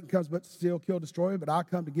 Satan comes but to steal, kill, destroy, but I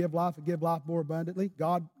come to give life and give life more abundantly.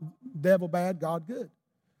 God, devil bad, God good.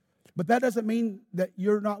 But that doesn't mean that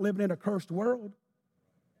you're not living in a cursed world.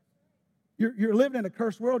 You're living in a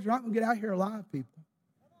cursed world. You're not going to get out here alive, people.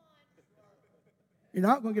 You're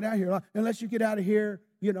not going to get out here alive unless you get out of here,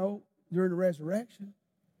 during the resurrection.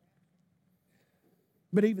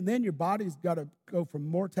 But even then, your body's got to go from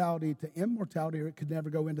mortality to immortality, or it could never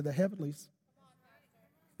go into the heavenlies.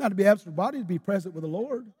 Not to be absent body, to be present with the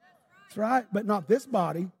Lord. That's right. But not this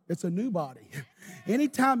body. It's a new body.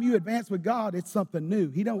 Anytime you advance with God, it's something new.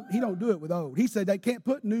 He don't do it with old. He said they can't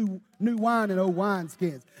put new wine in old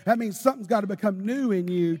wineskins. That means something's got to become new in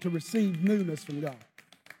you to receive newness from God.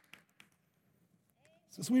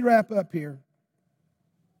 So as we wrap up here,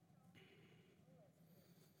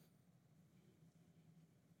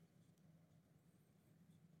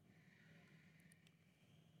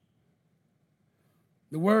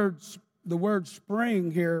 the word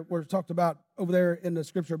spring here, where it's talked about over there in the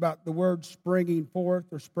scripture about the word springing forth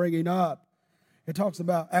or springing up, it talks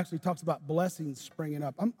about blessings springing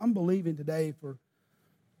up. I'm believing today for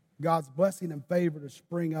God's blessing and favor to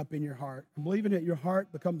spring up in your heart. I'm believing that your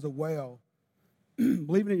heart becomes a well.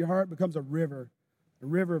 Believing that your heart becomes a river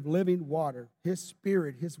of living water, His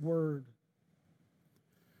Spirit, His Word.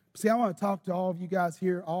 See, I want to talk to all of you guys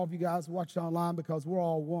here, all of you guys watching online, because we're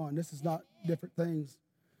all one. This is not different things.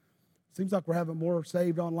 Seems like we're having more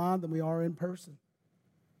saved online than we are in person.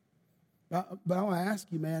 But I want to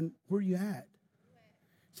ask you, man, where are you at?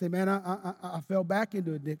 Say, man, I fell back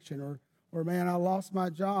into addiction, or man, I lost my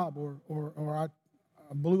job, or I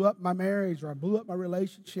blew up my marriage, or I blew up my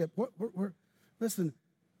relationship. Listen,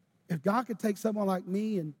 if God could take someone like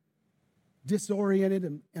me and disoriented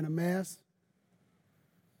and a mess,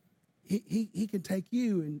 He can take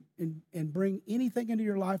you and bring anything into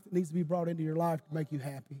your life that needs to be brought into your life to make you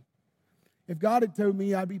happy. If God had told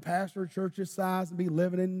me I'd be pastor of a church this size and be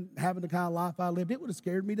living and having the kind of life I lived, it would have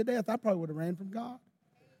scared me to death. I probably would have ran from God.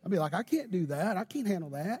 I'd be like, I can't do that. I can't handle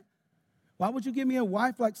that. Why would you give me a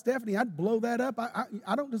wife like Stephanie? I'd blow that up.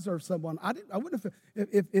 I don't deserve someone. I wouldn't have,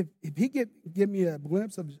 if he give me a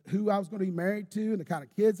glimpse of who I was going to be married to and the kind of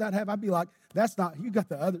kids I'd have, I'd be like, that's not, you got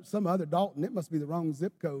some other Dalton. It must be the wrong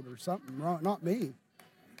zip code or something wrong. Not me.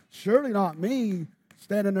 Surely not me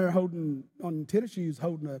standing there holding, on tennis shoes,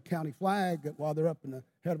 holding a county flag while they're up in the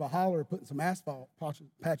head of a holler putting some asphalt,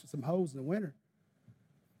 patching some holes in the winter.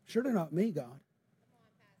 Surely not me, God.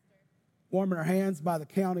 Warming our hands by the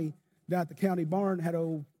county, down at the county barn, had an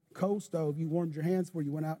old coal stove. You warmed your hands before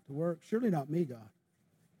you went out to work. Surely not me, God.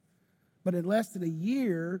 But in less than a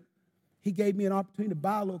year, he gave me an opportunity to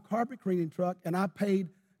buy a little carpet cleaning truck, and I paid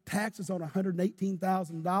taxes on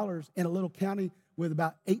 $118,000 in a little county with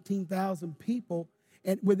about 18,000 people.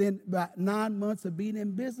 And within about 9 months of being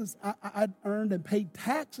in business, I'd earned and paid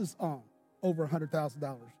taxes on over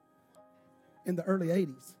 $100,000 in the early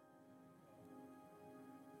 80s.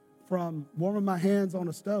 From warming my hands on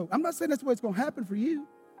a stove. I'm not saying that's the way it's going to happen for you.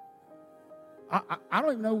 I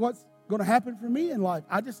don't even know what's going to happen for me in life.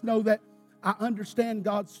 I just know that I understand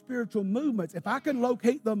God's spiritual movements. If I can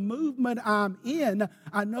locate the movement I'm in,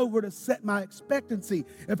 I know where to set my expectancy.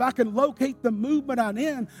 If I can locate the movement I'm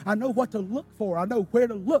in, I know what to look for. I know where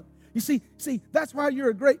to look. You see, that's why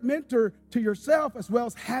you're a great mentor to yourself as well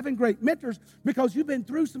as having great mentors, because you've been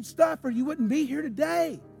through some stuff or you wouldn't be here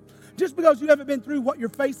today. Just because you haven't been through what you're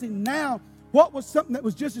facing now, what was something that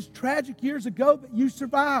was just as tragic years ago that you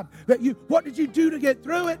survived? What did you do to get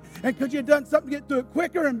through it? And could you have done something to get through it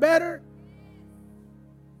quicker and better?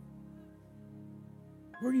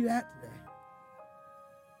 Where are you at today?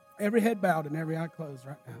 Every head bowed and every eye closed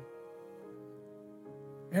right now.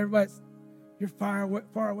 Everybody's, you're far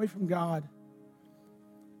away from God.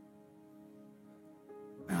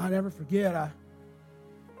 I'll never forget, I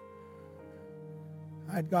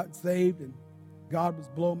had gotten saved and God was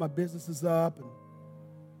blowing my businesses up and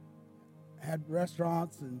had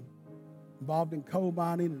restaurants and involved in coal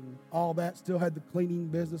mining and all that. Still had the cleaning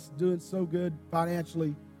business, doing so good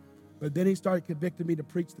financially. But then he started convicting me to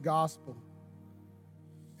preach the gospel.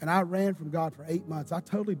 And I ran from God for 8 months. I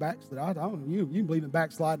totally backslid. I don't know, you can believe in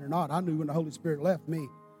backsliding or not. I knew when the Holy Spirit left me.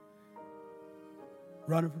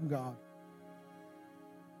 Running from God.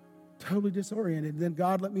 Totally disoriented. And then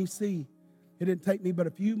God let me see. It didn't take me but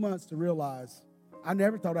a few months to realize. I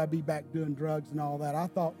never thought I'd be back doing drugs and all that. I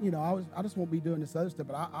thought, I just won't be doing this other stuff,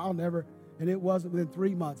 but I'll never. And it wasn't within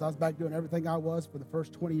 3 months. I was back doing everything I was for the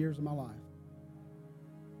first 20 years of my life.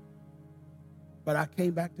 But I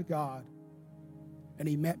came back to God, and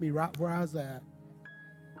he met me right where I was at.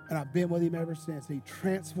 And I've been with him ever since. He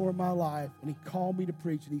transformed my life, and he called me to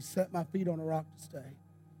preach, and he set my feet on a rock to stay.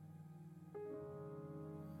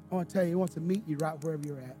 I want to tell you, he wants to meet you right wherever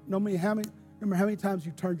you're at. Remember how many times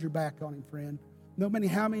you turned your back on him, friend. No matter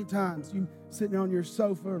how many times you sitting on your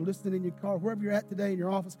sofa or listening in your car, wherever you're at today in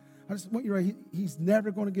your office, I just want you to know he's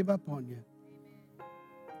never going to give up on you.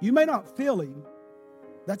 You may not feel him.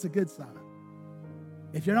 That's a good sign.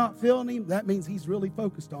 If you're not feeling him, that means he's really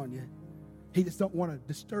focused on you. He just don't want to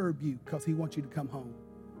disturb you because he wants you to come home.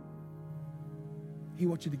 He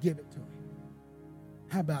wants you to give it to him.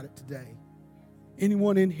 How about it today?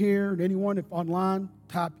 Anyone in here and anyone if online,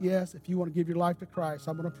 type yes. If you want to give your life to Christ,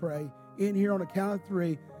 I'm going to pray. In here on a count of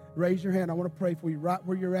 3, raise your hand. I want to pray for you right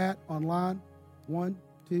where you're at online. 1,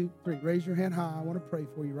 2, 3. Raise your hand high. I want to pray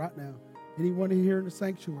for you right now. Anyone in here in the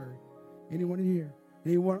sanctuary? Anyone in here?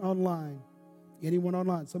 Anyone online? Anyone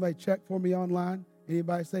online? Somebody check for me online.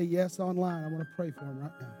 Anybody say yes online? I want to pray for them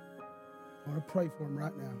right now. I want to pray for them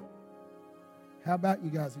right now. How about you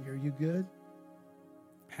guys in here? You good?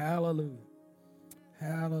 Hallelujah.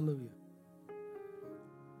 Hallelujah.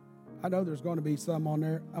 I know there's going to be some on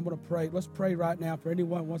there. I'm going to pray. Let's pray right now for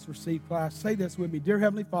anyone who wants to receive Christ. Say this with me. Dear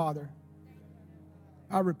Heavenly Father,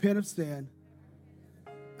 I repent of sin.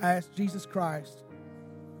 I ask Jesus Christ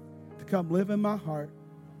to come live in my heart,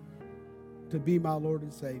 to be my Lord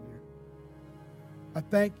and Savior. I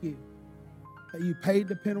thank you that you paid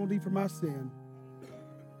the penalty for my sin,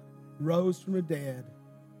 rose from the dead,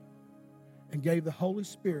 and gave the Holy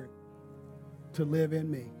Spirit to live in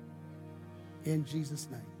me. In Jesus'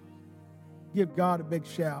 name. Give God a big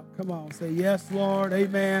shout. Come on, say yes, Lord.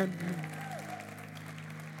 Amen.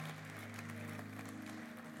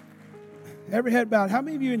 Every head bowed. How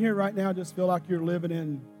many of you in here right now just feel like you're living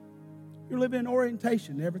in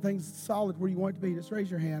orientation? Everything's solid where you want it to be. Just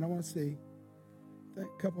raise your hand. I want to see.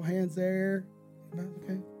 A couple hands there.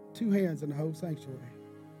 Okay. 2 hands in the whole sanctuary.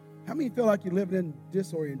 How many feel like you're living in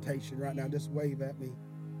disorientation right now? Just wave at me.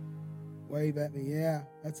 Wave at me. Yeah,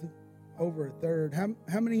 that's over a third.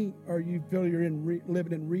 How many are you feel you're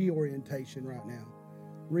living in reorientation right now?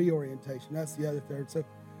 Reorientation. That's the other third.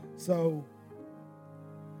 So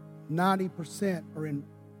 90%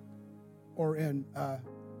 are in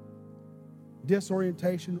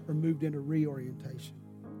disorientation or moved into reorientation.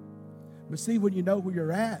 But see, when you know where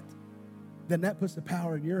you're at, then that puts the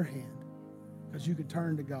power in your hand because you can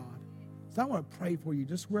turn to God. So I want to pray for you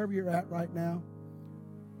just wherever you're at right now,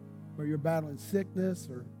 where you're battling sickness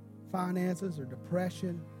or finances or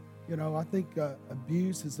depression. You know, I think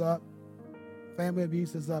abuse is up. Family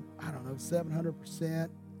abuse is up, 700%.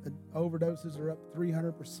 And overdoses are up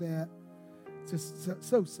 300%. It's just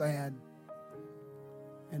so sad.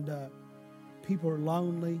 And people are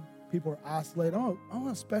lonely. People are isolated. I want to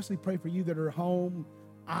especially pray for you that are home,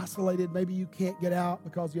 isolated. Maybe you can't get out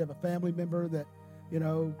because you have a family member that,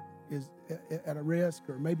 is at a risk,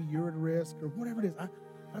 or maybe you're at a risk, or whatever it is. I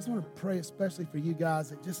just want to pray especially for you guys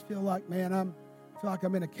that just feel like, man, I feel like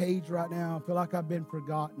I'm in a cage right now. I feel like I've been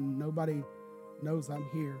forgotten. Nobody knows I'm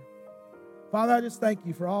here. Father, I just thank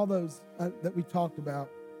you for all those that we talked about,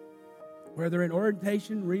 whether in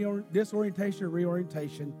orientation, disorientation, or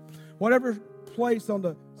reorientation, whatever place on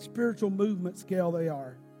the spiritual movement scale they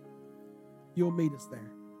are, you'll meet us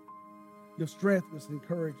there. You'll strengthen us and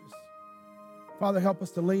encourage us. Father, help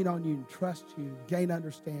us to lean on you and trust you, gain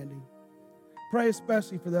understanding. Pray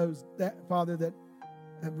especially for those, Father, that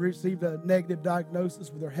have received a negative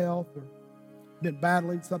diagnosis with their health or been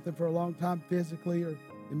battling something for a long time physically or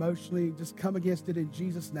emotionally. Just come against it in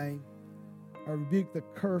Jesus' name. I rebuke the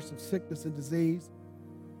curse of sickness and disease.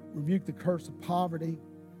 Rebuke the curse of poverty.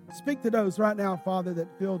 Speak to those right now, Father,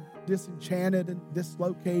 that feel disenchanted and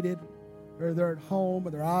dislocated, or they're at home,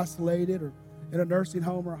 or they're isolated, or in a nursing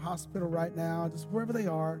home or a hospital right now, just wherever they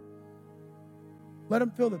are. Let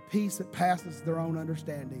them feel the peace that passes their own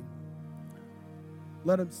understanding.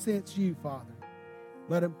 Let them sense you, Father.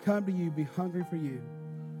 Let them come to you, be hungry for you.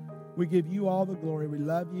 We give you all the glory. We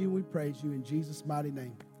love you. We praise you in Jesus' mighty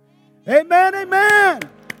name. Amen, amen.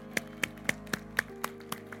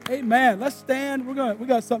 Amen. Let's stand. We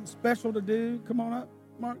got something special to do. Come on up.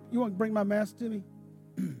 Mark, you want to bring my mask to me?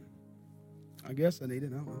 I guess I need it.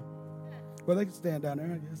 I don't know. Well, they can stand down there,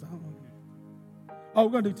 I guess. I don't know. Oh,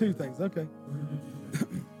 we're going to do two things. Okay.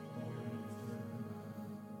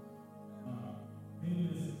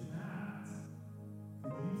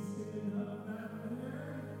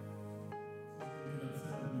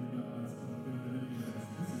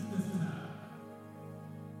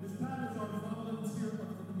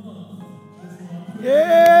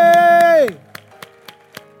 Yay!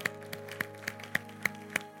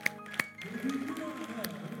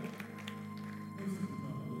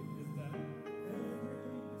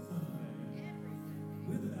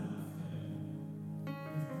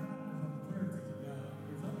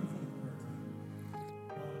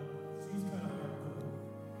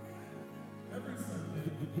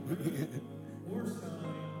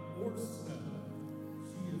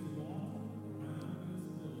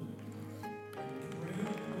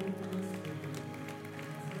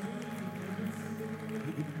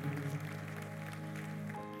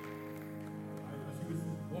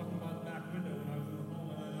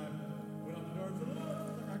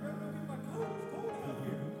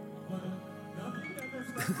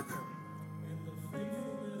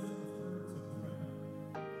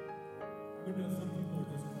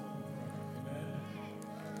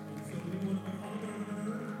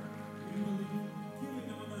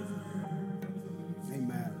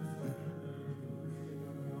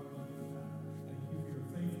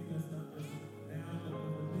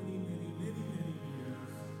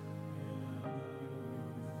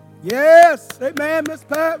 Yes, amen, Miss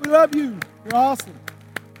Pat, we love you. You're awesome.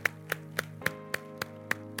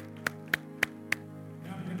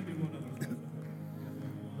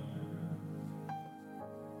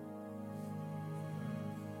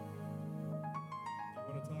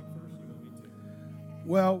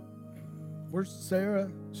 Well, where's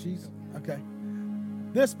Sarah? She's okay.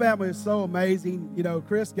 This family is so amazing. You know,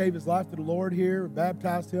 Chris gave his life to the Lord here,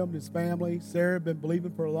 baptized him and his family. Sarah had been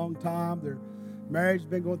believing for a long time. Their marriage had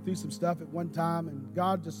been going through some stuff at one time, and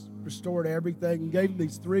God just restored everything and gave them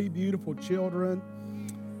these three beautiful children.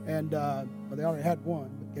 And well, they already had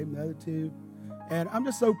one, but gave them the other two. And I'm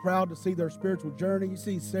just so proud to see their spiritual journey. You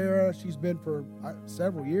see Sarah, she's been for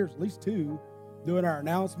several years, at least two, doing our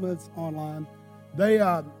announcements online. They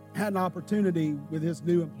had an opportunity with his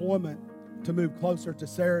new employment to move closer to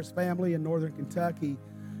Sarah's family in northern Kentucky.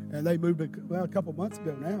 And they moved, a couple months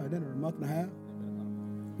ago now, isn't it, or a month and a half?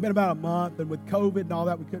 Been about a month, and with COVID and all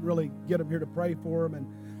that, we couldn't really get them here to pray for them.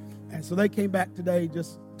 And so they came back today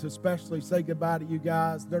just to especially say goodbye to you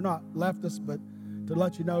guys. They're not left us, but to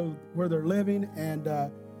let you know where they're living. And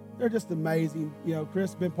they're they're just amazing. You know,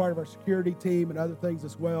 Chris has been part of our security team and other things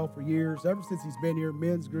as well for years, ever since he's been here,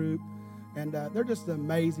 men's group. And they're just an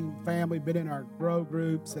amazing family, been in our grow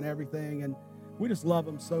groups and everything. And we just love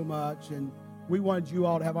them so much. And we wanted you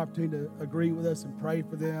all to have opportunity to agree with us and pray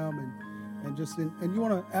for them. And you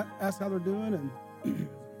want to ask how they're doing? And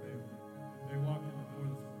They walked in the door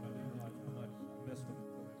this morning. I didn't realize how much I missed them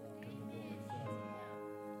before they walked in the door.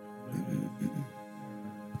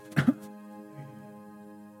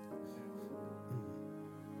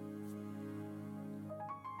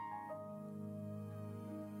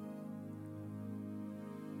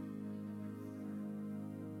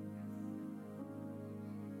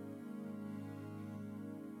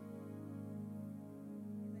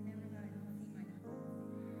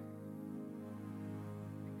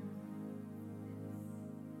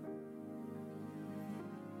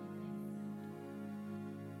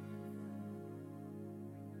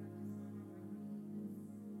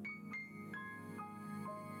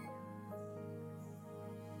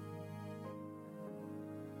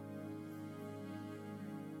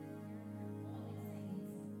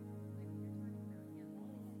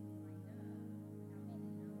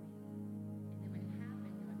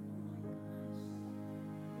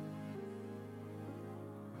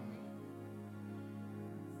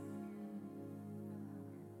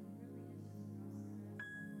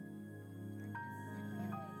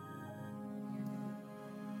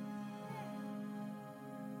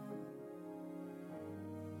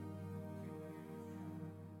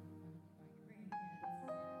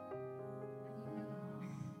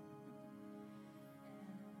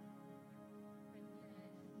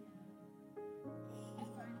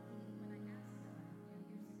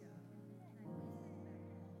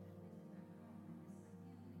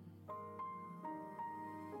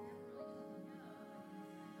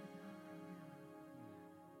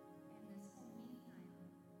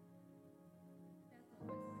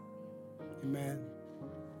 Amen.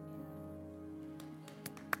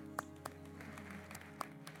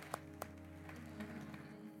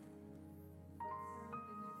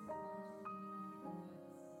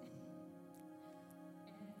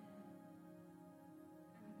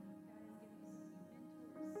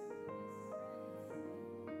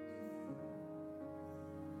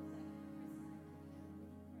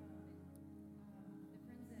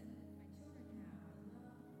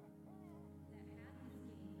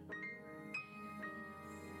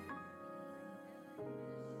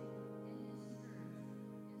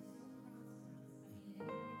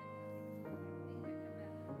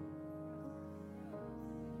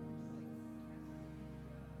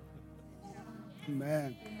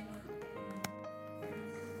 Amen.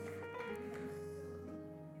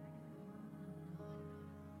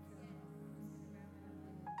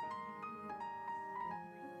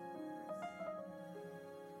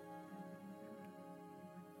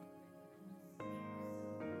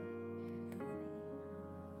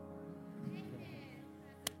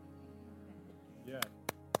 Yeah.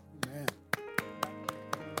 Amen.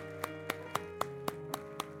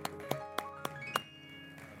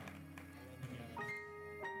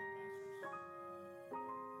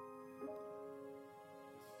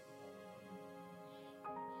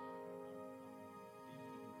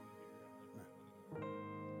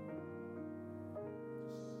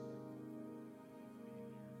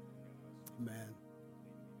 Amen.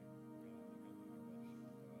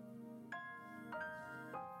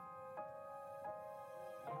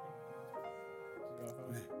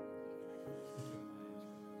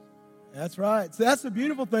 That's right. So that's the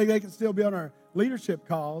beautiful thing. They can still be on our leadership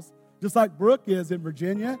calls, just like Brooke is in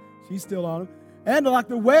Virginia. She's still on them. And like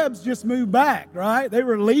the Webbs just moved back, right? They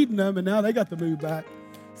were leading them, and now they got to move back.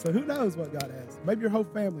 So who knows what God has? Maybe your whole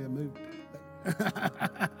family will move.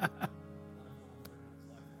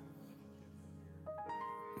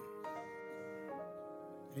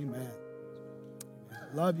 Amen.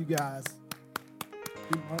 Love you guys.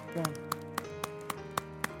 Keep going.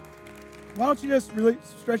 Why don't you just really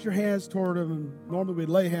stretch your hands toward them? And normally we'd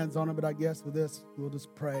lay hands on them, but I guess with this, we'll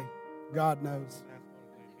just pray. God knows.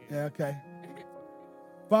 Yeah, okay.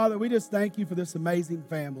 Father, we just thank you for this amazing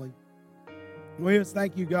family. We just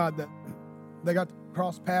thank you, God, that they got to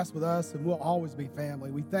cross paths with us and we'll always be family.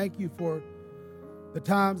 We thank you for the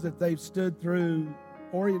times that they've stood through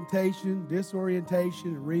orientation,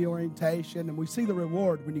 disorientation, and reorientation, and we see the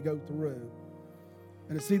reward when you go through.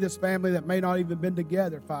 And to see this family that may not even been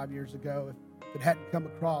together 5 years ago if it hadn't come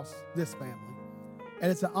across this family.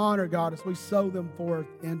 And it's an honor, God, as we sow them forth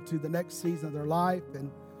into the next season of their life.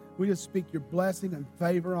 And we just speak your blessing and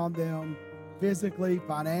favor on them physically,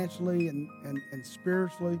 financially, and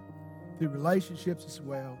spiritually through relationships as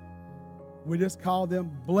well. We just call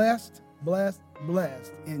them blessed, blessed,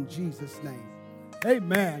 blessed in Jesus' name.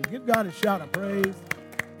 Amen. Give God a shout of praise.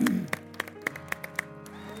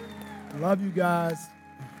 Love you guys.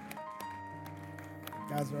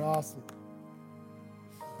 You guys are awesome.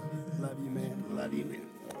 Love you, man. Love you, man.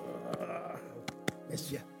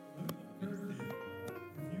 Miss you.